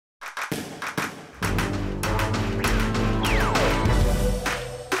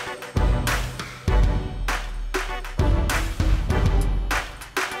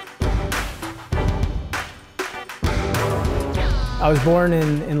I was born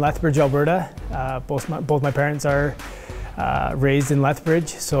in Lethbridge, Alberta. Both my parents are raised in Lethbridge,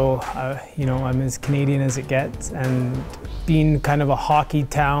 so you know, I'm as Canadian as it gets. And being kind of a hockey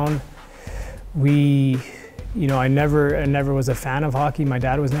town, you know, I never was a fan of hockey. My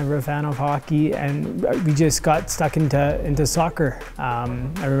dad was never a fan of hockey, and we just got stuck into soccer. I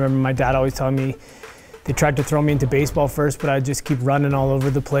remember my dad always telling me they tried to throw me into baseball first, but I'd just keep running all over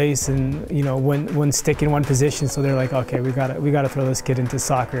the place, and you know, wouldn't stick in one position. So they're like, okay, we gotta throw this kid into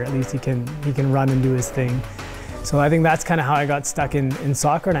soccer. At least he can run and do his thing. So I think that's kind of how I got stuck in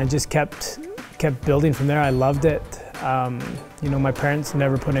soccer, and I just kept building from there. I loved it. You know, my parents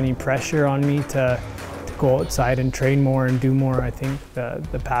never put any pressure on me to go outside and train more and do more. I think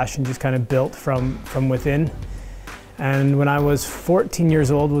the passion just kind of built from within. And when I was 14 years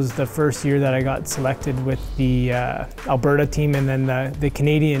old was the first year that I got selected with the Alberta team and then the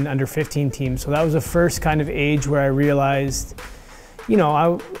Canadian under-15 team. So that was the first kind of age where I realized, you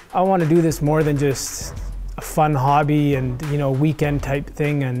know, I want to do this more than just a fun hobby and, you know, weekend type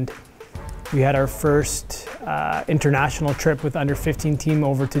thing. And we had our first international trip with under-15 team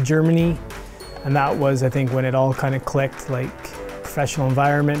over to Germany. And that was, I think, when it all kind of clicked, like professional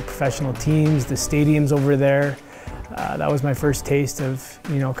environment, professional teams, the stadiums over there. That was my first taste of,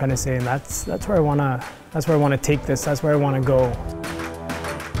 you know, kind of saying that's where I want to take this. That's where I want to go.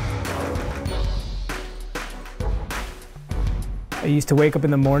 I used to wake up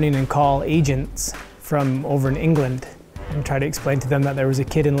in the morning and call agents from over in England and try to explain to them that there was a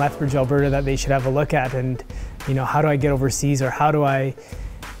kid in Lethbridge, Alberta that they should have a look at, and you know, how do I get overseas, or how,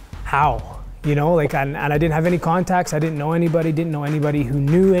 you know, like, and I didn't have any contacts. I didn't know anybody who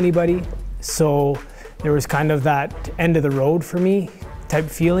knew anybody. So there was kind of that end of the road for me type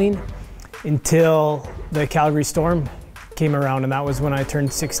feeling until the Calgary Storm came around, and that was when I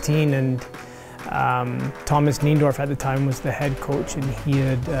turned 16, and Thomas Niendorf at the time was the head coach, and he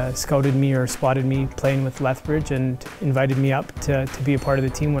had scouted me or spotted me playing with Lethbridge and invited me up to be a part of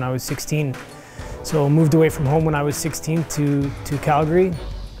the team when I was 16. So I moved away from home when I was 16 to Calgary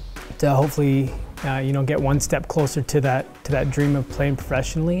to hopefully you know, get one step closer to that dream of playing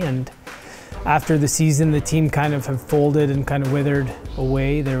professionally. And after the season, the team kind of had folded and kind of withered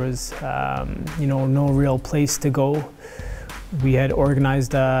away. There was you know, no real place to go. We had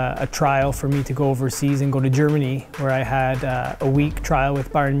organized a trial for me to go overseas and go to Germany, where I had a week trial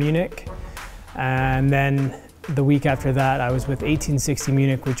with Bayern Munich. And then the week after that, I was with 1860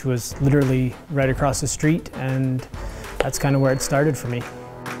 Munich, which was literally right across the street. And that's kind of where it started for me.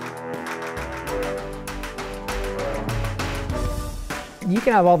 You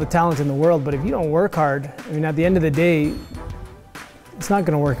can have all the talent in the world, but if you don't work hard, I mean, at the end of the day, it's not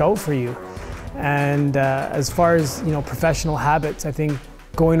going to work out for you. And as far as, you know, professional habits, I think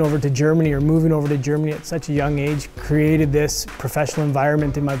going over to Germany or moving over to Germany at such a young age created this professional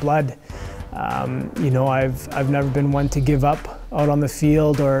environment in my blood. You know, I've never been one to give up out on the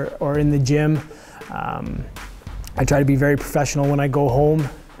field or in the gym. I try to be very professional when I go home,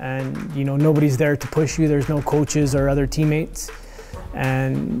 and you know, nobody's there to push you. There's no coaches or other teammates.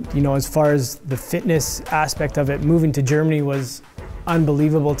 And you know, as far as the fitness aspect of it, moving to Germany was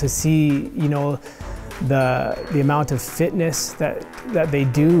unbelievable to see, you know, the amount of fitness that they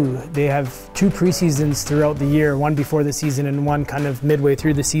do. They have 2 preseasons throughout the year, one before the season and one kind of midway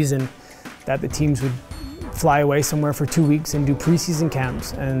through the season, that the teams would fly away somewhere for 2 weeks and do preseason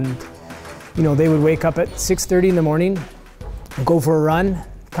camps. And you know, they would wake up at 6:30 in the morning, go for a run,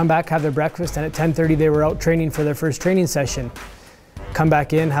 come back, have their breakfast, and at 10:30 they were out training for their first training session. Come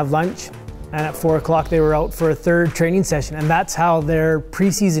back in, have lunch, and at 4 o'clock they were out for a third training session. And that's how their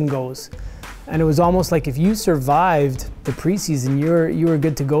preseason goes. And it was almost like if you survived the preseason, you were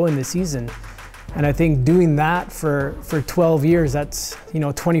good to go in the season. And I think doing that for 12 years, that's, you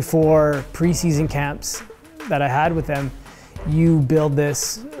know, 24 preseason camps that I had with them, you build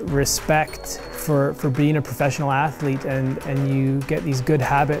this respect for being a professional athlete, and you get these good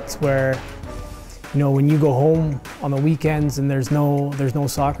habits where, you know, when you go home on the weekends and there's no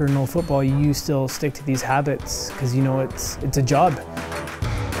soccer, no football, you still stick to these habits because you know it's a job.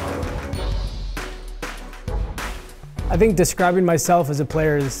 I think describing myself as a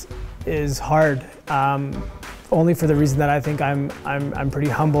player is hard, only for the reason that I think I'm pretty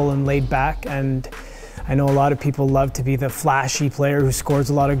humble and laid back, and I know a lot of people love to be the flashy player who scores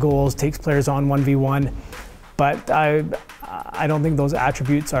a lot of goals, takes players on 1v1, but I don't think those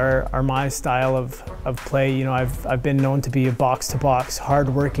attributes are my style of play. You know, I've been known to be a box-to-box,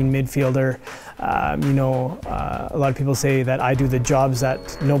 hard-working midfielder. You know, a lot of people say that I do the jobs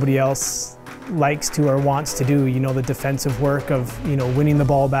that nobody else likes to or wants to do. You know, the defensive work of, you know, winning the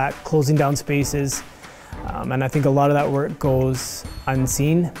ball back, closing down spaces. And I think a lot of that work goes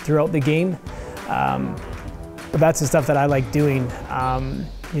unseen throughout the game. But that's the stuff that I like doing.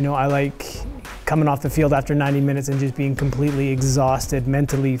 You know, I like coming off the field after 90 minutes and just being completely exhausted,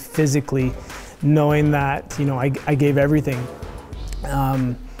 mentally, physically, knowing that, you know, I gave everything.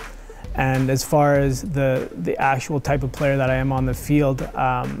 And as far as the actual type of player that I am on the field,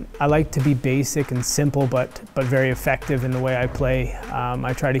 I like to be basic and simple, but very effective in the way I play.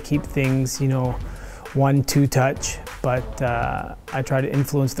 I try to keep things, you know, 1-2 touch, but I try to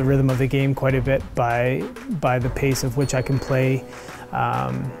influence the rhythm of the game quite a bit by the pace of which I can play.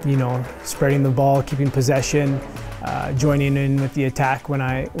 You know, spreading the ball, keeping possession, joining in with the attack when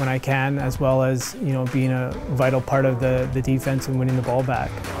I can, as well as, you know, being a vital part of the defense and winning the ball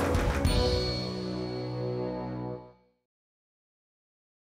back.